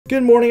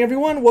Good morning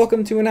everyone,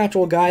 welcome to an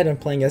actual guide on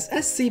playing as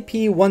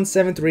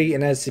SCP-173 in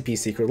SCP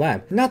Secret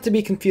Lab. Not to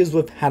be confused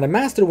with How to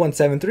Master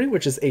 173,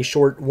 which is a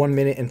short 1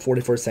 minute and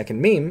 44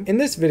 second meme. In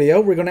this video,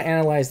 we're going to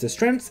analyze the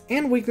strengths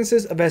and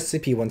weaknesses of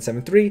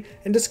SCP-173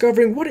 and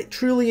discovering what it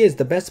truly is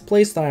the best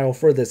playstyle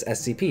for this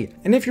SCP.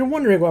 And if you're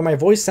wondering why my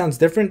voice sounds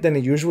different than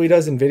it usually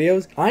does in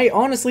videos, I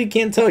honestly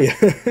can't tell you.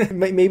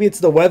 Maybe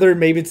it's the weather,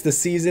 maybe it's the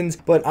seasons,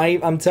 but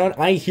I'm telling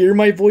I hear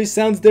my voice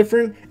sounds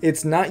different.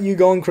 It's not you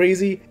going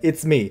crazy,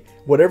 it's me.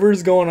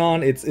 Whatever's going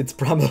on, it's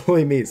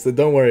probably me, so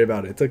don't worry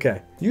about it, it's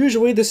okay.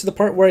 Usually this is the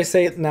part where I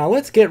say, now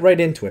let's get right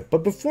into it,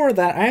 but before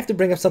that I have to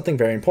bring up something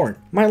very important.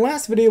 My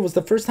last video was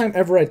the first time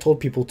ever I told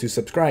people to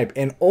subscribe,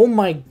 and oh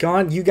my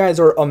god, you guys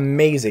are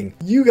amazing.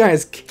 You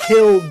guys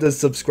killed the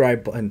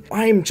subscribe button.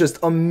 I'm just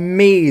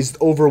amazed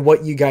over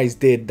what you guys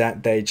did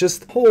that day,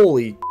 just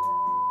holy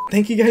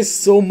thank you guys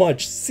so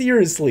much,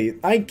 seriously.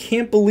 I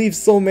can't believe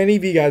so many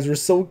of you guys were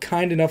so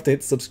kind enough to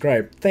hit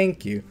subscribe.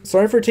 Thank you.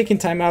 Sorry for taking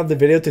time out of the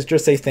video to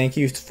just say thank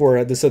you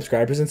for the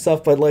subscribers and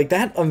stuff, but like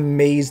that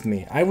amazed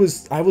me. I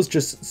was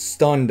just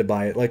stunned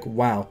by it, like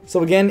wow.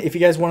 So again, if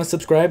you guys want to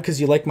subscribe because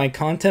you like my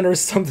content or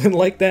something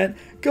like that,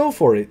 go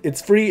for it.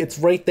 It's free, it's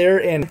right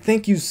there, and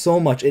thank you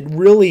so much. It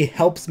really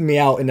helps me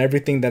out in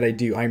everything that I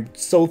do. I'm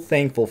so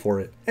thankful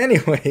for it.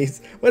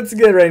 Anyways, let's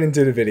get right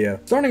into the video.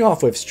 Starting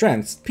off with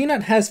strengths,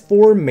 Peanut has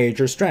 4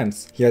 major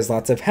strengths. He has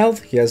lots of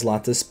health, he has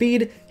lots of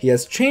speed, he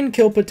has chain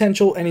kill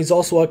potential, and he's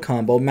also a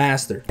combo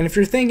master. And if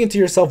you're thinking to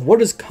yourself, what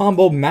does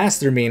combo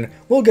master mean?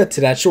 We'll get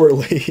to that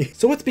shortly.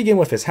 So let's begin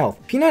with his health.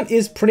 Peanut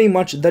is pretty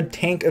much the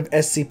tank of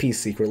SCP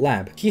Secret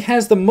Lab. He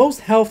has the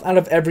most health out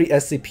of every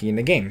SCP in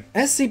the game.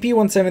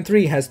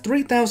 SCP-173 has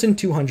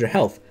 3,200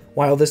 health,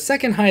 while the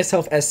second highest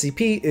health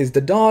SCP is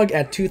the dog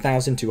at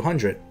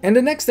 2,200. And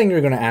the next thing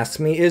you're gonna ask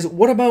me is,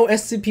 what about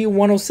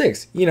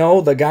SCP-106? You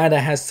know, the guy that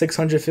has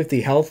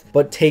 650 health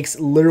but takes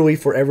literally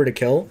forever to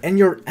kill? And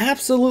you're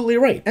absolutely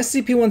right.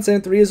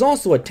 SCP-173 is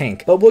also a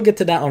tank, but we'll get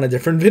to that on a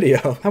different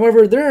video.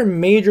 However, there are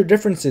major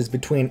differences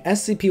between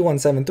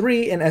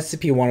SCP-173 and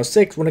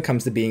SCP-106 when it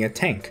comes to being a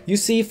tank. You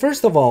see,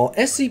 first of all,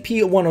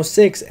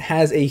 SCP-106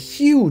 has a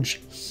huge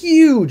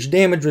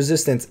damage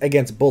resistance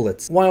against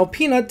bullets, while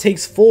Peanut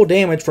takes full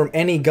damage from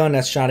any gun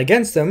that's shot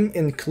against him,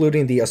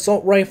 including the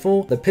assault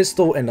rifle, the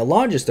pistol, and the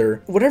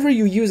Logister. Whatever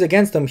you use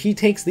against him, he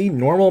takes the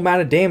normal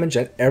amount of damage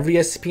that every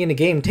SCP in the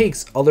game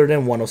takes, other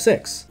than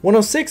 106.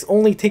 106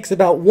 only takes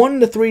about 1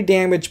 to 3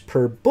 damage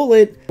per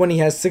bullet when he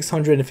has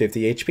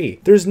 650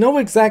 HP. There's no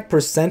exact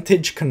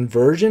percentage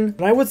conversion,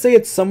 but I would say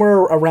it's somewhere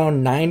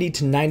around 90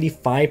 to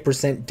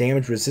 95%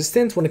 damage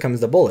resistance when it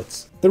comes to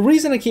bullets. The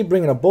reason I keep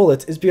bringing up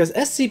bullets is because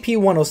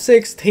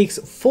SCP-106 takes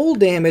full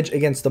damage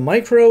against the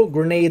micro,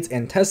 grenades,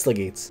 and Tesla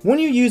gates. When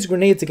you use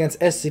grenades against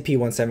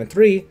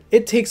SCP-173,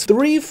 it takes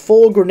 3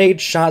 full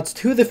grenade shots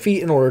to the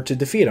feet in order to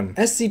defeat him.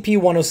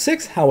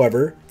 SCP-106,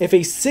 however, if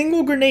a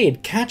single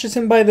grenade catches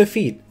him by the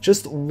feet,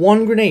 just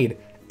one grenade,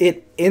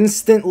 it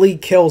instantly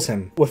kills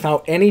him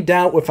without any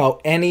doubt,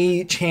 without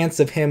any chance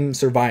of him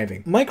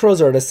surviving. Micros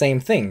are the same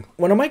thing.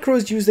 When a micro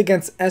is used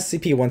against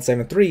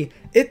SCP-173,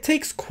 it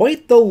takes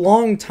quite the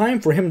long time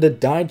for him to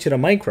die to the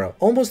micro,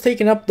 almost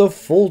taking up the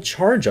full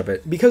charge of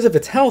it. Because of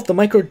its health, the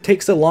micro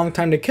takes a long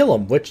time to kill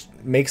him, which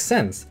makes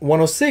sense.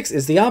 106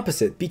 is the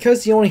opposite.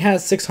 Because he only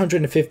has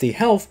 650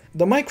 health,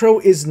 the micro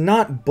is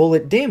not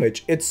bullet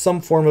damage, it's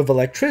some form of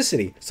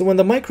electricity. So when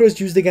the micro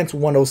is used against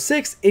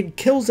 106, it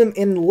kills him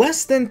in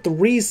less than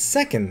 3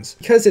 seconds.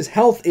 Because his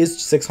health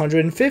is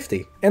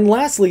 650. And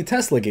lastly,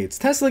 Tesla gates.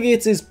 Tesla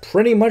gates is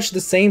pretty much the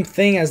same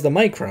thing as the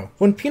micro.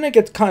 When Peanut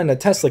gets caught in a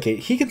Tesla gate,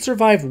 he can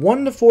survive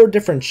 1 to 4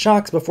 different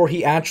shocks before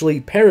he actually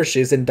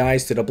perishes and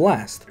dies to the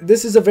blast.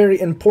 This is a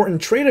very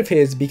important trait of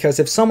his because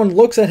if someone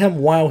looks at him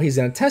while he's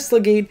in a Tesla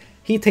gate,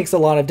 he takes a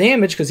lot of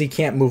damage because he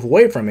can't move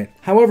away from it.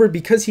 However,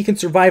 because he can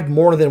survive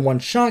more than 1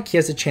 shock, he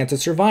has a chance of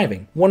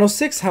surviving.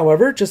 106,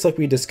 however, just like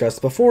we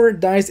discussed before,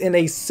 dies in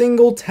a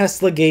single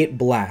Tesla gate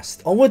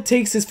blast. All it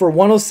takes is for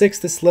 106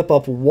 to slip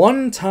up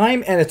 1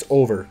 time and it's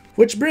over.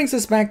 Which brings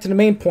us back to the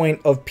main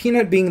point of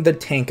Peanut being the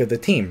tank of the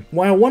team.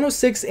 While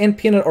 106 and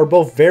Peanut are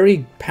both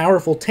very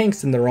powerful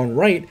tanks in their own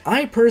right,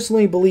 I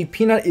personally believe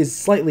Peanut is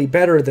slightly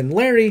better than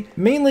Larry,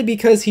 mainly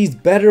because he's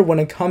better when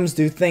it comes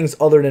to things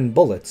other than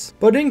bullets.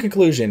 But in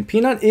conclusion,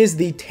 Peanut is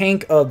the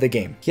tank of the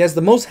game. He has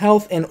the most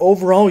health and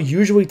overall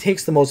usually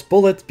takes the most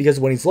bullets because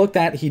when he's looked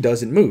at, he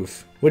doesn't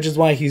move. Which is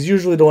why he's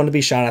usually the one to be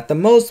shot at the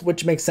most,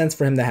 which makes sense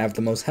for him to have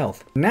the most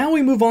health. Now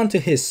we move on to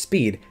his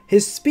speed.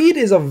 His speed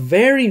is a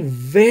very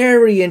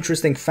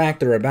interesting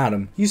factor about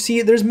him. You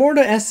see, there's more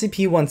to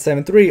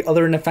SCP-173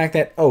 other than the fact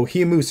that, oh,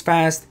 he moves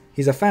fast,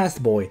 he's a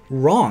fast boy.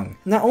 Wrong.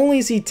 Not only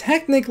is he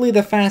technically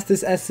the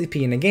fastest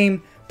SCP in the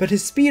game, but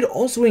his speed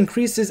also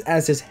increases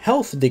as his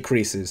health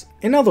decreases.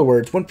 In other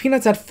words, when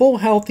Peanut's at full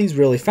health, he's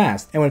really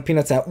fast, and when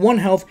Peanut's at 1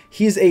 health,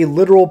 he's a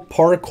literal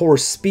parkour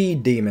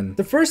speed demon.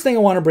 The first thing I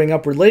want to bring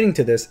up relating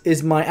to this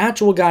is my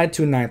actual guide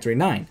to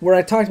 939, where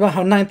I talked about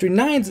how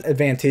 939's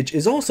advantage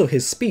is also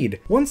his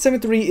speed.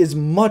 173 is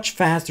much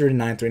faster than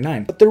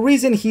 939, but the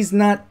reason he's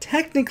not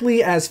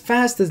technically as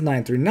fast as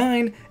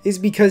 939 is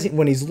because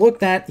when he's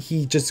looked at,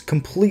 he just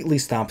completely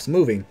stops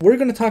moving. We're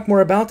going to talk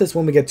more about this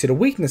when we get to the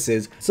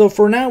weaknesses, so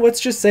for now let's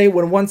just say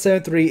when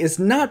 173 is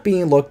not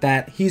being looked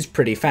at, he's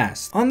pretty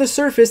fast. On the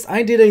surface,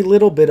 I did a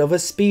little bit of a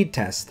speed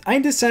test. I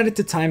decided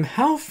to time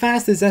how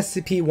fast is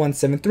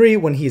SCP-173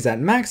 when he's at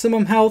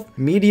maximum health,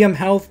 medium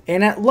health,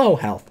 and at low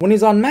health. When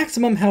he's on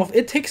maximum health,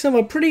 it takes him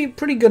a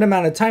pretty good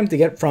amount of time to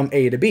get from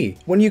A to B.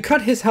 When you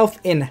cut his health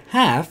in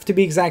half, to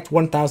be exact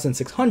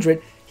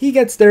 1,600, he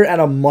gets there at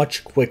a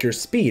much quicker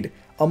speed.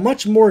 A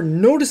much more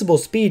noticeable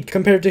speed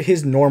compared to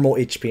his normal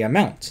HP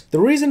amount. The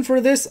reason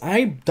for this,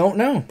 I don't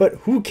know, but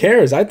who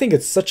cares? I think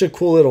it's such a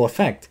cool little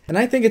effect, and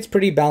I think it's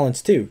pretty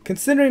balanced too.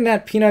 Considering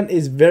that Peanut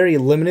is very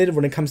limited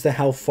when it comes to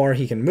how far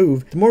he can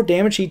move, the more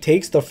damage he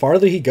takes, the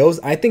farther he goes,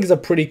 I think is a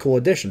pretty cool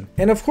addition.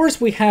 And of course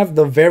we have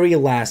the very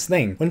last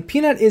thing. When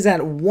Peanut is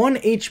at 1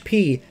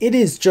 HP, it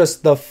is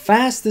just the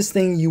fastest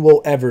thing you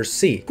will ever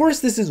see. Of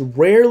course, this is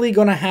rarely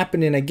gonna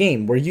happen in a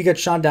game where you get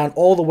shot down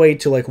all the way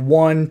to like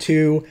 1,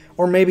 2,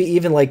 or maybe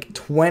even like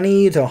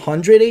 20 to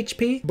 100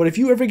 HP. But if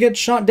you ever get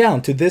shot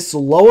down to this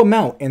low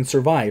amount and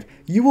survive,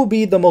 you will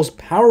be the most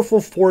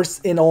powerful force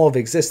in all of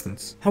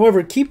existence.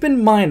 However, keep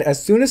in mind,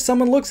 as soon as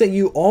someone looks at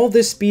you, all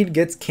this speed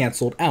gets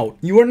cancelled out.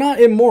 You are not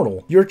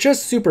immortal, you're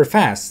just super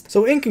fast.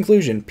 So in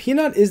conclusion,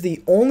 Peanut is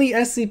the only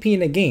SCP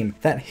in a game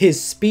that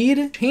his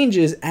speed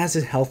changes as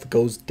his health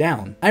goes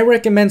down. I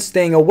recommend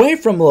staying away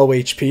from low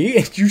HP,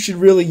 and you should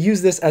really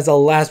use this as a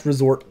last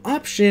resort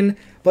option.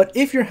 But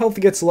if your health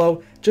gets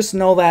low, just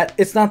know that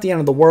it's not the end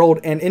of the world,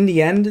 and in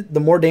the end, the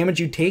more damage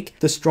you take,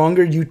 the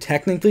stronger you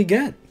technically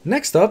get.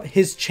 Next up,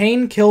 his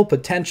chain kill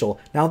potential.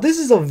 Now this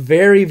is a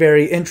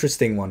very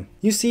interesting one.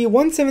 You see,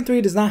 173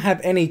 does not have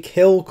any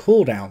kill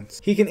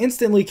cooldowns. He can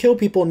instantly kill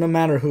people no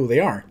matter who they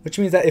are, which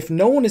means that if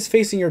no one is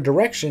facing your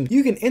direction,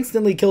 you can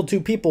instantly kill 2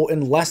 people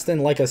in less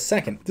than like a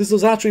second. This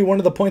was actually one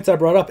of the points I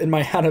brought up in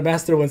my How to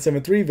Master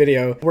 173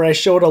 video, where I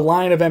showed a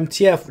line of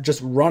MTF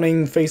just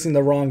running facing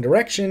the wrong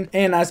direction,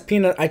 and as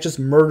Peanut, I just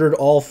murdered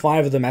all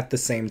 5 of them at the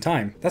same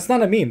time. That's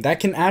not a meme, that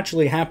can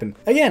actually happen.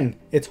 Again,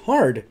 it's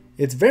hard.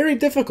 It's very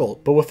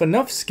difficult, but with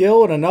enough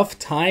skill and enough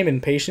time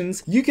and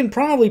patience, you can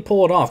probably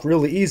pull it off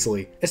really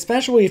easily,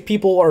 especially if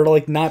people are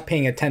like not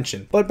paying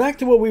attention. But back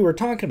to what we were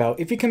talking about,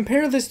 if you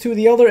compare this to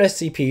the other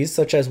SCPs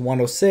such as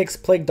 106,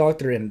 Plague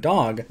Doctor, and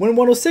Dog, when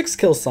 106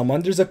 kills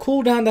someone, there's a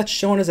cooldown that's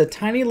shown as a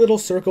tiny little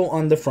circle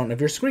on the front of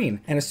your screen,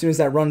 and as soon as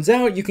that runs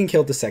out, you can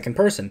kill the second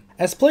person.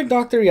 As Plague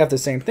Doctor, you have the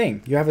same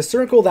thing. You have a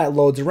circle that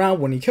loads around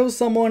when you kill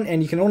someone,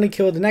 and you can only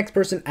kill the next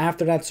person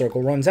after that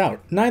circle runs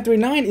out.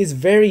 939 is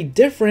very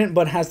different,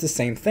 but has the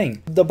same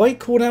thing. The bite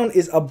cooldown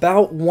is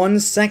about 1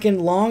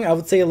 second long, I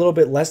would say a little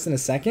bit less than a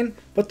second,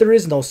 but there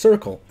is no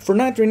circle. For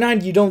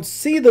 939, you don't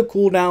see the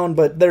cooldown,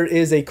 but there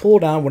is a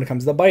cooldown when it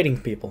comes to biting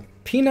people.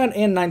 Peanut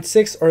and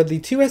 96 are the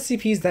 2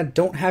 SCPs that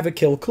don't have a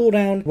kill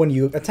cooldown when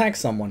you attack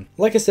someone.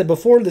 Like I said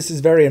before, this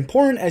is very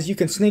important as you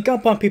can sneak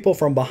up on people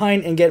from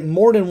behind and get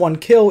more than 1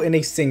 kill in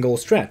a single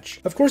stretch.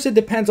 Of course, it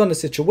depends on the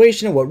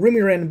situation and what room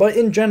you're in, but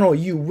in general,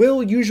 you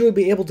will usually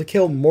be able to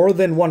kill more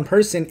than 1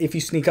 person if you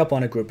sneak up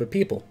on a group of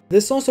people.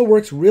 This also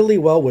works really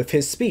well with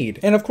his speed.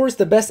 And of course,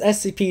 the best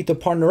SCP to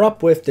partner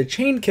up with the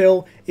chain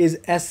kill is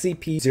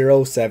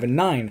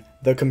SCP-079.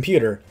 The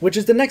computer, which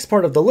is the next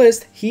part of the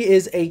list. He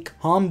is a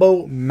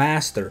combo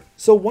master.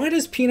 So why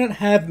does Peanut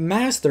have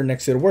master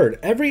next to the word?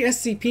 Every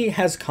SCP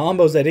has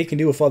combos that it can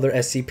do with other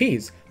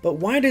SCPs, but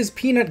why does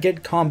Peanut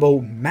get combo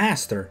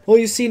master? Well,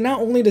 you see,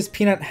 not only does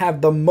Peanut have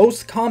the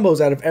most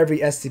combos out of every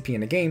SCP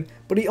in the game,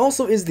 but he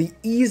also is the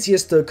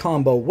easiest to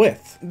combo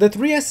with. The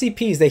 3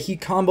 SCPs that he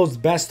combos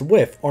best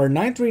with are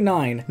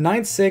 939,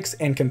 96,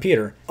 and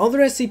computer. Other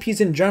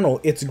SCPs in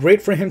general, it's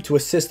great for him to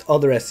assist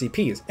other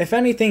SCPs. If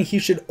anything, he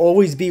should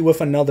always be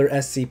with another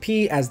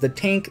SCP as the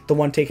tank, the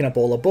one taking up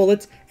all the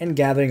bullets and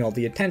gathering all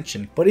the attention.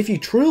 But if you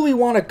truly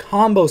want to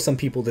combo some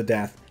people to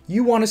death,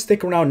 you want to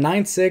stick around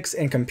 96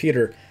 and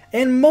computer,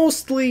 and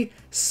mostly,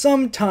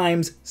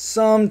 sometimes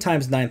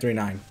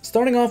 939.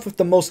 Starting off with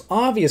the most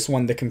obvious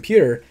one, the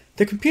computer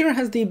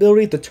has the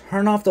ability to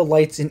turn off the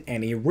lights in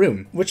any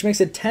room, which makes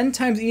it 10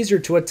 times easier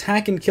to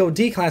attack and kill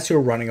D-Class who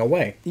are running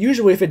away.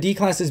 Usually if a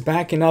D-Class is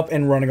backing up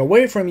and running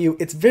away from you,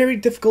 it's very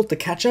difficult to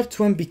catch up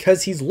to him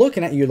because he's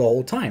looking at you the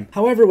whole time.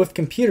 However, with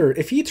computer,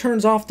 if he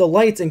turns off the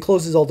lights and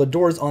closes all the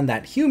doors on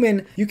that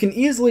human, you can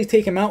easily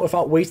take him out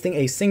without wasting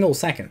a single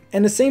second.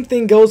 And the same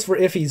thing goes for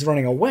if he's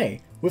running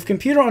away. With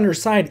computer on your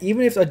side,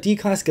 even if a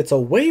D-Class gets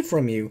away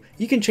from you,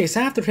 you can chase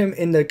after him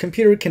and the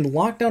computer can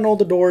lock down all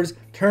the doors,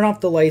 turn off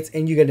the lights,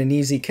 and you get an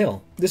easy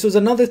kill. This was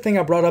another thing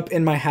I brought up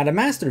in my How to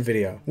Master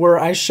video, where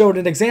I showed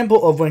an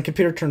example of when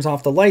computer turns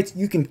off the lights,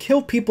 you can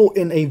kill people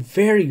in a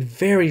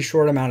very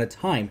short amount of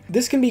time.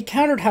 This can be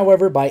countered,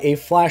 however, by a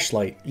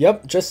flashlight.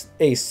 Yep, just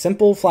a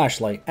simple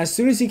flashlight. As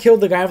soon as you kill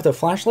the guy with the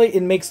flashlight,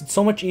 it makes it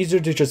so much easier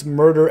to just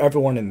murder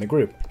everyone in the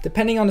group.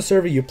 Depending on the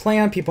server you play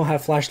on, people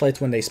have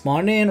flashlights when they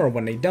spawn in or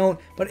when they don't,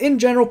 but in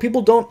general,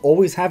 people don't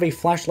always have a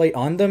flashlight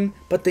on them,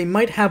 but they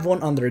might have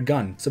one on their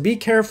gun. So be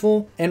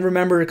careful, and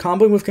remember,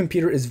 comboing with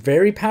computer is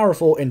very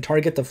powerful and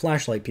target the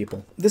flashlight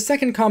people. The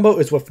second combo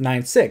is with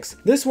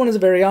 9-6. This one is a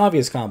very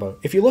obvious combo.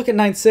 If you look at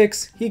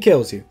 9-6, he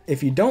kills you.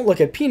 If you don't look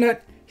at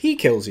Peanut, he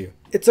kills you.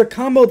 It's a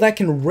combo that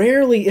can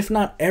rarely, if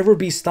not ever,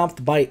 be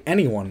stopped by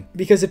anyone,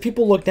 because if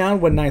people look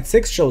down when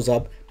 9-6 shows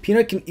up,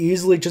 Peanut can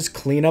easily just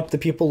clean up the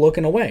people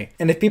looking away.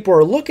 And if people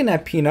are looking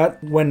at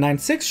Peanut when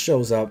 9-6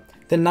 shows up,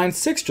 then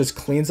 9-6 just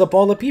cleans up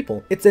all the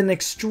people. It's an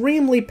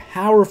extremely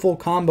powerful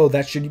combo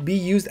that should be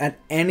used at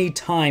any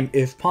time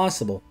if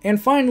possible. And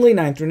finally,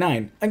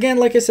 9-9. Again,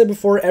 like I said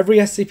before, every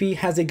SCP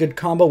has a good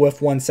combo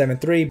with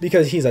 173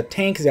 because he's a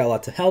tank, he's got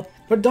lots of health.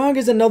 But Dog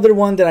is another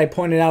one that I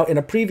pointed out in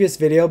a previous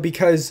video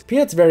because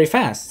Peanut's very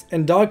fast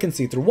and Dog can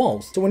see through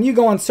walls. So when you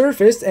go on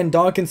surface and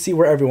Dog can see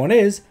where everyone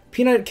is,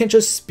 Peanut can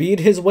just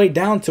speed his way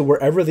down to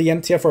wherever the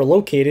MTF are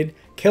located,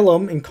 kill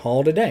them, and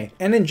call it a day.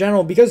 And in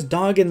general, because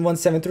Dog and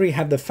 173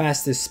 have the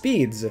fastest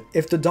speeds,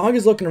 if the Dog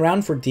is looking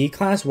around for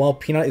D-class while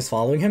Peanut is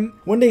following him,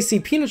 when they see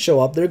Peanut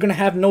show up, they're gonna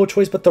have no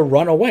choice but to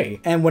run away.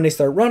 And when they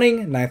start running,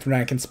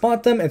 939 can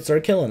spot them and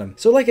start killing them.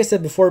 So like I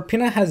said before,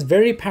 Peanut has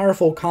very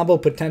powerful combo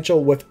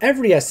potential with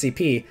every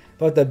SCP,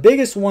 but the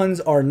biggest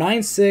ones are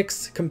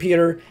 9-6,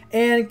 computer,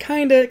 and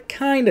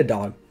kinda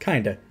Dog.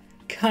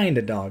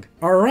 Kinda Dog.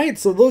 Alright,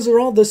 so those are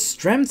all the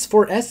strengths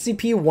for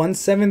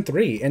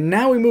SCP-173, and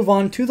now we move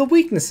on to the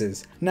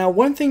weaknesses. Now,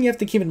 one thing you have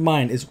to keep in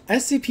mind is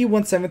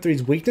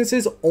SCP-173's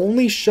weaknesses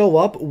only show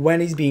up when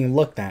he's being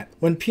looked at.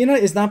 When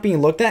Peanut is not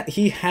being looked at,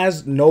 he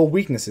has no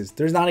weaknesses.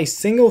 There's not a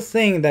single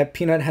thing that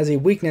Peanut has a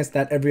weakness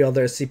that every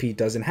other SCP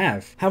doesn't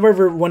have.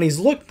 However, when he's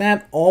looked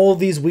at, all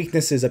these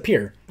weaknesses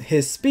appear.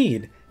 His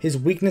speed, his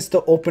weakness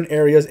to open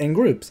areas and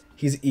groups,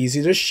 he's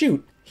easy to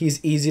shoot, he's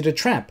easy to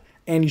trap,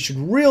 and you should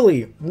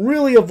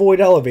really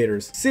avoid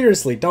elevators.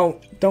 Seriously,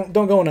 don't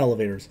go in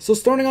elevators. So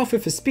starting off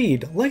with his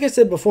speed, like I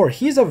said before,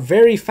 he's a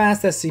very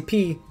fast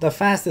SCP, the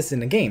fastest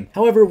in the game.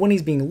 However, when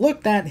he's being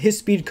looked at, his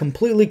speed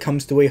completely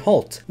comes to a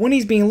halt. When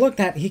he's being looked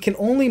at, he can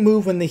only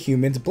move when the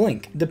humans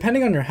blink.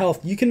 Depending on your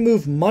health, you can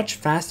move much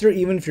faster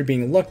even if you're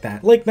being looked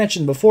at. Like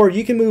mentioned before,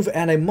 you can move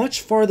at a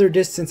much farther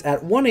distance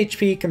at 1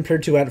 HP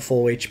compared to at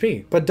full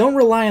HP. But don't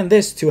rely on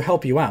this to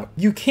help you out.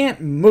 You can't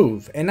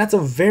move, and that's a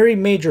very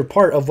major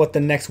part of what the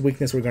next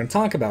weakness we're going to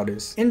talk about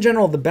is. In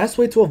general, the best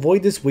way to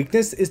avoid this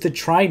weakness is to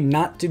try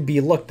not to be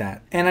looked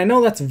at. And I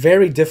know that's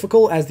very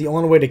difficult, as the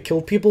only way to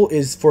kill people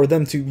is for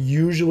them to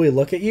usually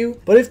look at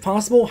you, but if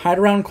possible, hide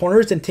around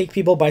corners and take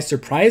people by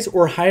surprise,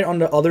 or hide on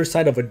the other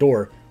side of a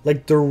door,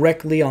 like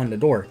directly on the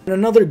door. And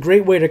another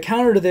great way to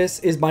counter to this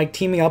is by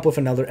teaming up with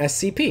another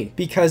SCP,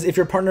 because if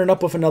you're partnering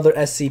up with another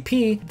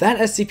SCP, that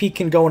SCP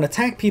can go and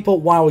attack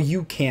people while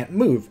you can't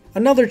move.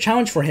 Another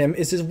challenge for him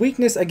is his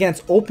weakness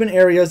against open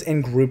areas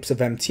and groups of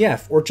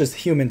MTF, or just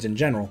humans in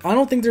general. I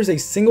don't think there's a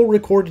single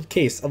recorded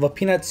case of a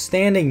Peanut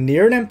standing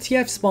near an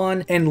MTF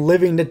spawn and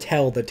living to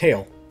tell the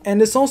tale. And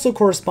this also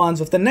corresponds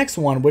with the next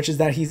one, which is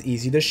that he's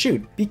easy to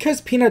shoot. Because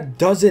Peanut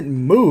doesn't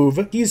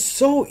move, he's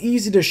so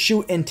easy to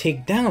shoot and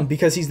take down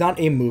because he's not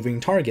a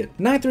moving target.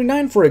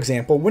 939, for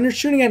example, when you're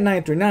shooting at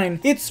 939,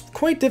 it's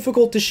quite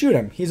difficult to shoot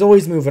him. He's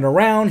always moving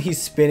around,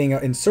 he's spinning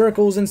in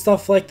circles and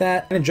stuff like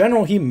that, and in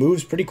general, he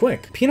moves pretty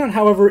quick. Peanut,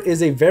 however,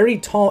 is a very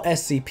tall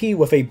SCP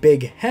with a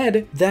big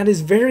head that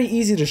is very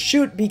easy to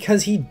shoot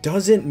because he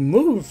doesn't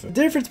move. The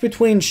difference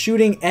between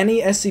shooting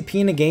any SCP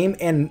in a game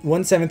and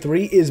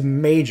 173 is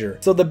major.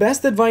 So the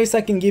best advice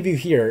I can give you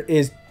here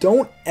is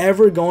don't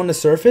ever go on the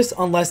surface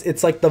unless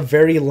it's like the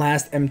very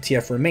last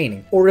MTF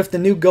remaining, or if the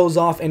nuke goes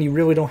off and you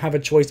really don't have a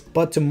choice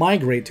but to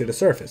migrate to the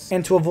surface.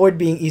 And to avoid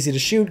being easy to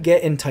shoot,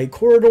 get in tight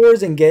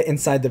corridors and get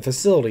inside the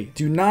facility.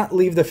 Do not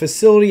leave the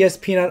facility as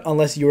Peanut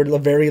unless you're the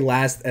very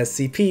last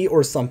SCP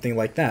or something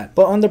like that.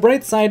 But on the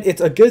bright side,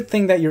 it's a good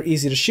thing that you're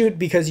easy to shoot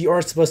because you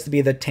are supposed to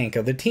be the tank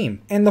of the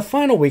team. And the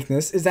final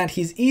weakness is that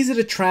he's easy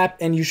to trap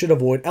and you should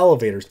avoid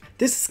elevators.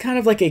 This is kind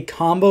of like a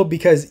combo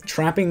because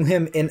trapping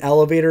him in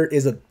elevator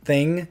is a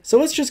thing. So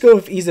let's just go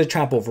with easy to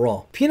trap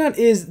overall. Peanut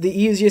is the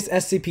easiest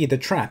SCP to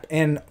trap,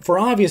 and for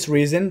obvious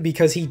reason,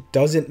 because he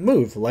doesn't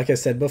move, like I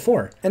said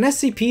before. An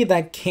SCP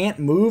that can't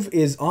move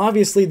is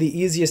obviously the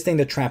easiest thing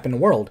to trap in the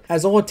world,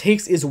 as all it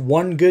takes is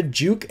one good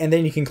juke and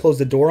then you can close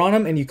the door on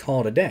him and you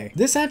call it a day.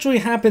 This actually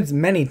happens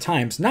many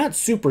times, not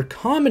super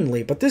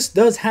commonly, but this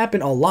does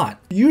happen a lot.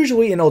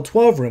 Usually in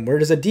O12 room, where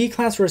there's a D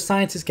class for a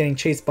scientist getting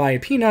chased by a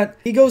Peanut,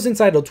 he goes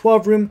inside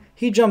O12 room,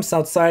 he jumps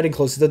outside and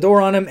closes the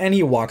door on him and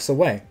he walks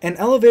away. And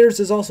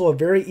elevators is also a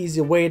very easy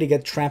way to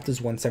get trapped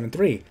as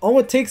 173. All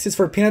it takes is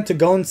for Peanut to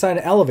go inside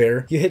an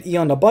elevator, you hit E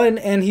on the button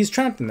and he's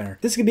trapped in there.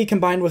 This can be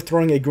combined with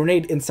throwing a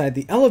grenade inside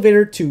the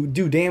elevator to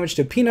do damage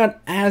to Peanut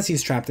as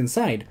he's trapped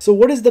inside. So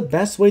what is the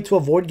best way to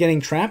avoid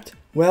getting trapped?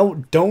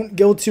 Well, don't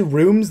go to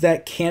rooms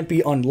that can't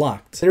be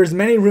unlocked. There's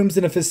many rooms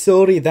in a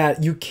facility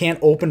that you can't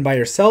open by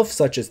yourself,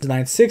 such as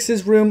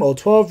 96's room,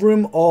 012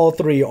 room, all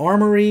 3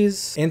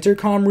 armories,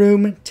 intercom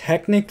room,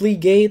 technically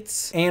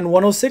gates, and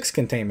 106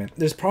 containment.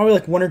 There's probably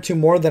like 1 or 2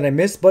 more that I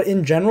missed, but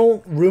in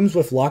general, rooms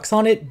with locks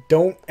on it,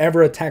 don't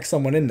ever attack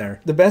someone in there.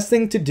 The best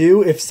thing to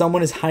do if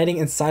someone is hiding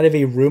inside of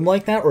a room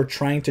like that or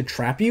trying to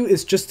trap you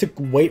is just to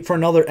wait for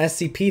another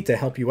SCP to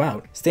help you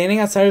out. Standing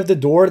outside of the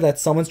door that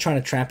someone's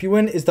trying to trap you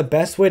in is the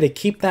best way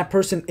to keep that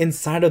person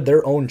inside of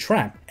their own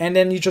trap. And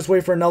then you just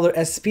wait for another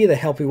SCP to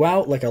help you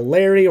out, like a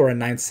Larry or a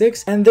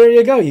 96, and there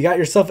you go. You got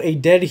yourself a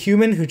dead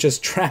human who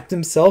just trapped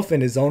himself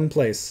in his own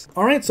place.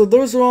 Alright, so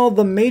those are all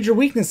the major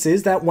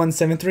weaknesses that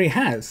 173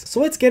 has. So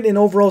let's get an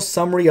overall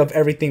summary of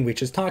everything we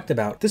just talked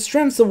about. The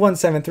strengths of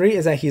 173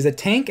 is that he's a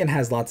tank and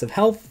has lots of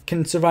health,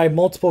 can survive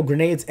multiple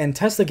grenades and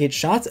Tesla gate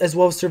shots, as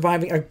well as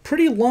surviving a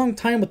pretty long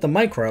time with the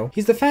micro.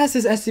 He's the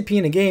fastest SCP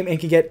in the game and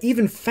can get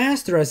even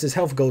faster as his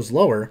health goes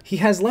lower. He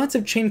has lots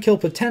of chain kill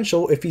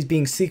potential if he's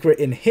being secret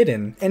and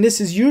hidden, and this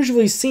is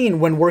usually seen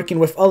when working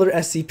with other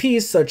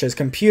SCPs such as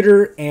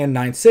Computer and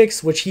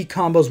 96, which he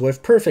combos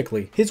with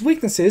perfectly. His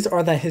weaknesses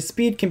are that his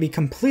speed can be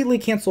completely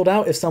cancelled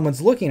out if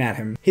someone's looking at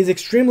him. He's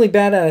extremely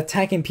bad at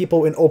attacking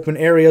people in open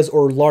areas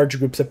or large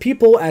groups of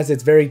people, as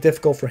it's very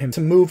difficult for him to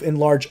move in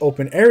large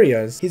open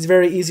areas. He's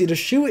very easy to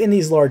shoot in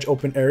these large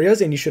open areas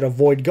and you should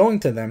avoid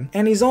going to them,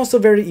 and he's also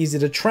very easy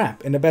to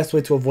trap, and the best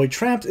way to avoid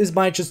traps is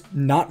by just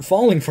not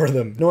falling for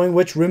them, knowing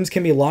which rooms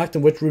can be locked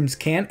and which rooms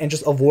can't, and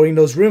just avoiding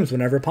those rooms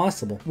whenever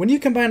possible. When you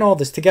combine all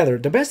this together,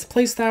 the best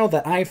playstyle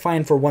that I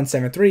find for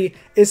 173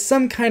 is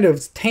some kind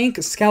of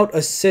tank scout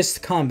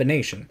assist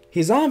combination.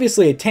 He's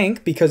obviously a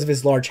tank because of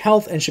his large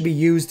health and should be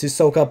used to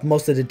soak up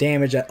most of the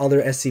damage that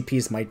other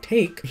SCPs might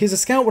take. He's a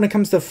scout when it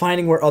comes to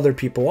finding where other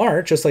people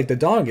are, just like the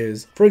dog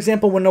is. For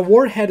example, when a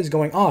warhead is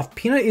going off,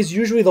 Peanut is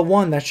usually the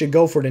one that should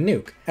go for the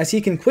nuke, as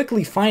he can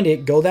quickly find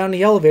it, go down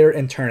the elevator,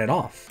 and turn it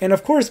off. And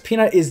of course,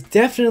 Peanut is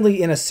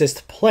definitely an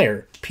assist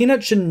player.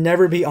 Peanut should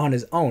never be on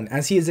his own,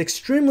 as he is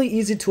extremely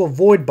easy to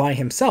avoid by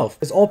himself,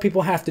 as all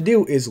people have to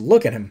do is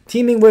look at him.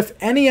 Teaming with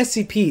any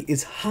SCP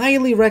is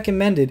highly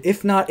recommended,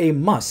 if not a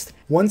must.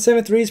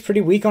 173 is pretty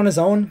weak on his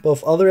own, but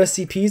with other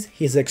SCPs,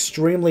 he's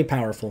extremely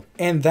powerful.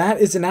 And that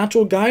is an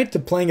actual guide to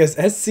playing as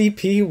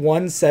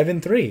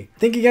SCP-173.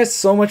 Thank you guys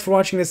so much for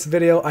watching this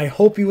video. I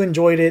hope you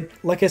enjoyed it.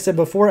 Like I said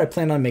before, I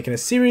plan on making a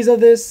series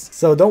of this,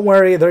 so don't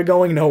worry, they're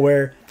going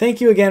nowhere.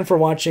 Thank you again for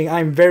watching.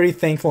 I'm very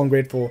thankful and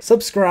grateful.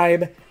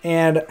 Subscribe,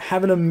 and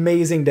have an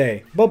amazing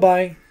day.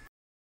 Bye-bye.